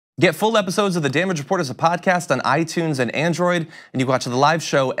Get full episodes of The Damage Report as a podcast on iTunes and Android, and you can watch the live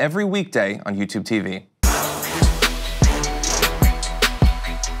show every weekday on YouTube TV.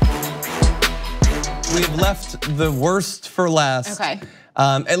 We've left the worst for last. Okay.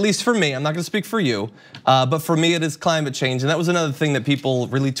 At least for me, I'm not gonna speak for you, but for me it is climate change, and that was another thing that people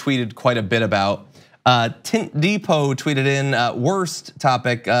really tweeted quite a bit about. Tint Depot tweeted in, worst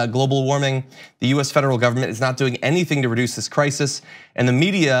topic, global warming. The US federal government is not doing anything to reduce this crisis, and the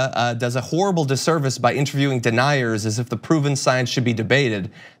media does a horrible disservice by interviewing deniers as if the proven science should be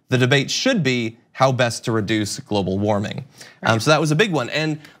debated. The debate should be how best to reduce global warming. So that was a big one.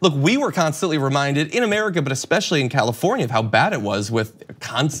 And look, we were constantly reminded in America, but especially in California, of how bad it was with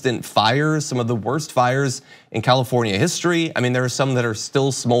constant fires, some of the worst fires in California history. I mean, there are some that are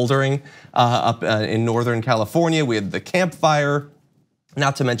still smoldering up in Northern California. We had the Camp Fire,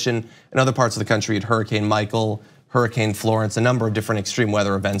 not to mention in other parts of the country, had Hurricane Michael, Hurricane Florence, a number of different extreme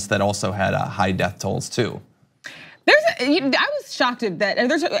weather events that also had high death tolls too. I was shocked at that.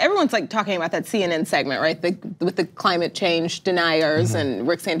 Everyone's like talking about that CNN segment, right? With the climate change deniers and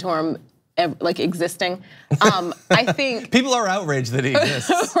Rick Santorum like existing. I think people are outraged that he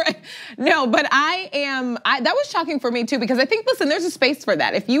exists. Right. No, but that was shocking for me too, because I think, listen, there's a space for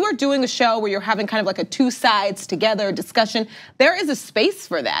that. If you are doing a show where you're having kind of like a two sides together discussion, there is a space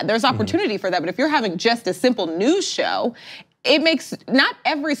for that. There's opportunity for that. But if you're having just a simple news show, it makes, not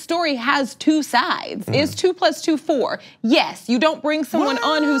every story has two sides. Is 2 + 2 4? Yes, you don't bring someone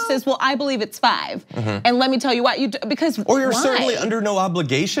on who says, well, I believe it's 5. And let me tell you why, because or you're why? Certainly under no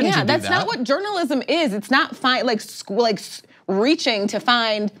obligation to do that. Yeah, that's not what journalism is. It's not like reaching to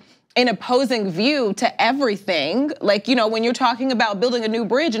find an opposing view to everything. Like, when you're talking about building a new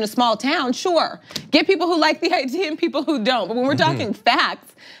bridge in a small town, sure, get people who like the idea and people who don't. But when we're talking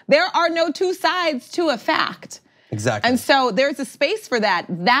facts, there are no two sides to a fact. Exactly. And so there's a space for that.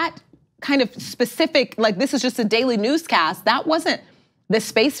 That kind of specific, like this is just a daily newscast, that wasn't the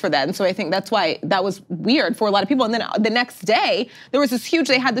space for that. And so I think that's why that was weird for a lot of people. And then the next day,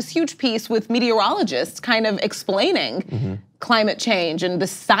 they had this huge piece with meteorologists kind of explaining climate change and the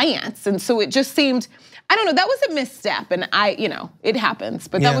science. And so it just seemed, I don't know, that was a misstep, and it happens,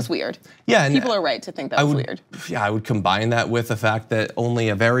 but that was weird. Yeah, and people are right to think that was weird. Yeah, I would combine that with the fact that only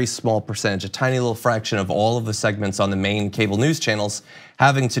a very small percentage, a tiny little fraction of all of the segments on the main cable news channels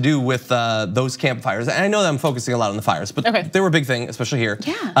having to do with those campfires. And I know that I'm focusing a lot on the fires, but they were a big thing, especially here.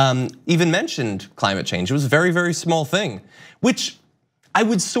 Yeah. Even mentioned climate change. It was a very, very small thing, which I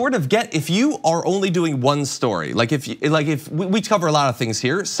would sort of get if you are only doing one story. Like if we cover a lot of things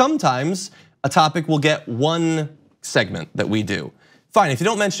here, sometimes a topic will get one segment that we do. Fine, if you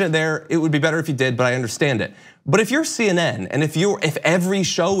don't mention it there, it would be better if you did, but I understand it. But if you're CNN, and if every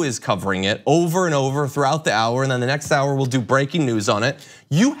show is covering it over and over throughout the hour, and then the next hour we'll do breaking news on it,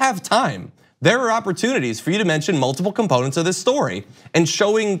 you have time. There are opportunities for you to mention multiple components of this story, and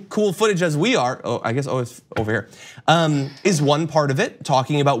showing cool footage as we are, it's over here, is one part of it.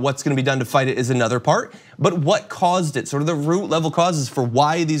 Talking about what's gonna be done to fight it is another part. But what caused it, sort of the root level causes for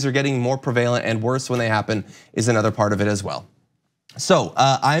why these are getting more prevalent and worse when they happen, is another part of it as well. So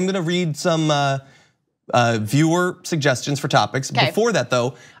I'm gonna read some viewer suggestions for topics. Before that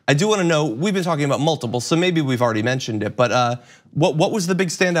though, I do wanna know, we've been talking about multiple, so maybe we've already mentioned it, but what was the big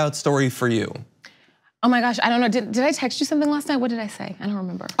standout story for you? Oh my gosh, I don't know, did I text you something last night? What did I say? I don't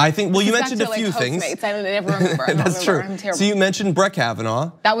remember. I think, well, you mentioned a few things. I never remember. That's true. I'm terrible. So you mentioned Brett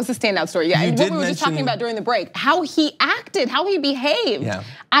Kavanaugh. That was the standout story, yeah. And what we were just talking about during the break, how he acted, how he behaved. Yeah.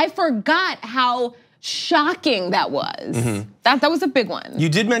 I forgot how shocking that was. That was a big one. You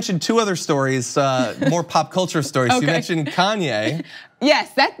did mention two other stories, more pop culture stories. You mentioned Kanye.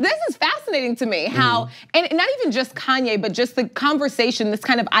 Yes, this is fascinating to me, how, and not even just Kanye, but just the conversation, this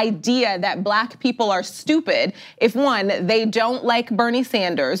kind of idea that black people are stupid if one, they don't like Bernie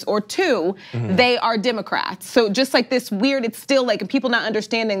Sanders, or two, they are Democrats. So just like this weird, it's still like people not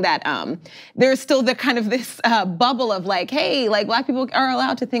understanding that there's still the kind of this bubble of like, hey, like black people are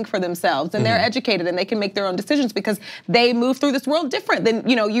allowed to think for themselves and they're educated and they can make their own decisions because they move through this world different than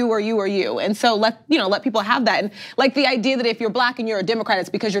you or you or you. And so let people have that. And like the idea that if you're black and you're a Democrat, it's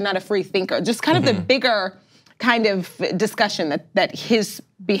because you're not a free thinker. Just kind of the bigger kind of discussion that his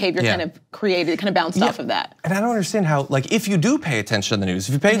behavior kind of created, kind of bounced off of that. And I don't understand how, like, if you do pay attention to the news,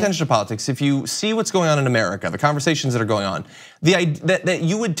 if you pay attention to politics, if you see what's going on in America, the conversations that are going on, the idea that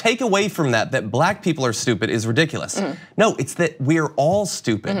you would take away from that black people are stupid is ridiculous. No, it's that we're all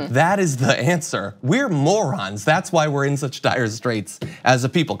stupid. That is the answer. We're morons. That's why we're in such dire straits as a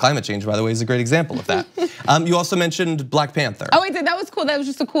people. Climate change, by the way, is a great example of that. You also mentioned Black Panther. Oh, I did. That was cool. That was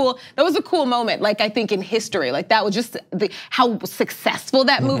just that was a cool moment. Like I think in history, story. Like that was just how successful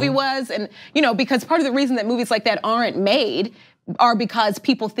that movie was. And because part of the reason that movies like that aren't made are because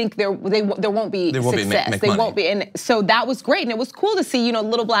people think there won't be success. They won't be, and so that was great, and it was cool to see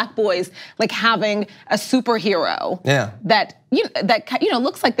little black boys like having a superhero. Yeah. That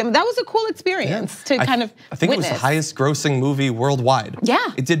looks like them. That was a cool experience to kind of I think witness. It was the highest grossing movie worldwide.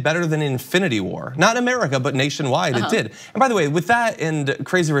 Yeah. It did better than Infinity War. Not in America, but nationwide it did. And by the way, with that and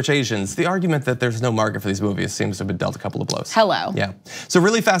Crazy Rich Asians, the argument that there's no market for these movies seems to have been dealt a couple of blows. Hello. Yeah. So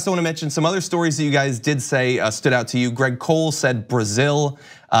really fast, I want to mention some other stories that you guys did say stood out to you. Greg Cole said Brazil.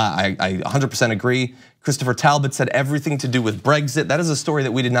 I 100% agree. Christopher Talbot said everything to do with Brexit. That is a story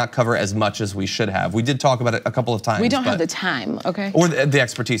that we did not cover as much as we should have. We did talk about it a couple of times. We don't have the time, okay? Or the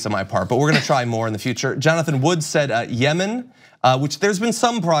expertise on my part, but we're gonna try more in the future. Jonathan Wood said Yemen, which there's been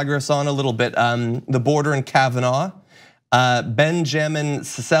some progress on a little bit. The border in Kavanaugh. Benjamin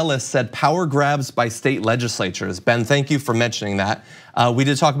Celis said power grabs by state legislatures. Ben, thank you for mentioning that. We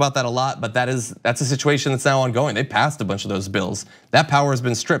did talk about that a lot, but that's a situation that's now ongoing. They passed a bunch of those bills. That power has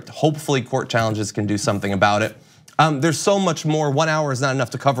been stripped. Hopefully court challenges can do something about it. There's so much more. 1 hour is not enough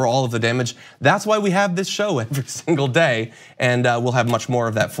to cover all of the damage. That's why we have this show every single day, and we'll have much more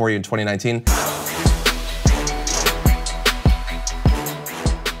of that for you in 2019.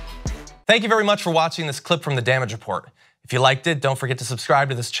 Thank you very much for watching this clip from The Damage Report. If you liked it, don't forget to subscribe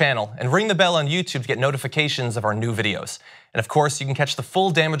to this channel and ring the bell on YouTube to get notifications of our new videos. And of course, you can catch the full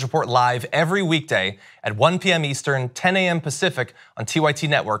Damage Report live every weekday at 1 p.m. Eastern, 10 a.m. Pacific on TYT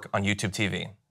Network on YouTube TV.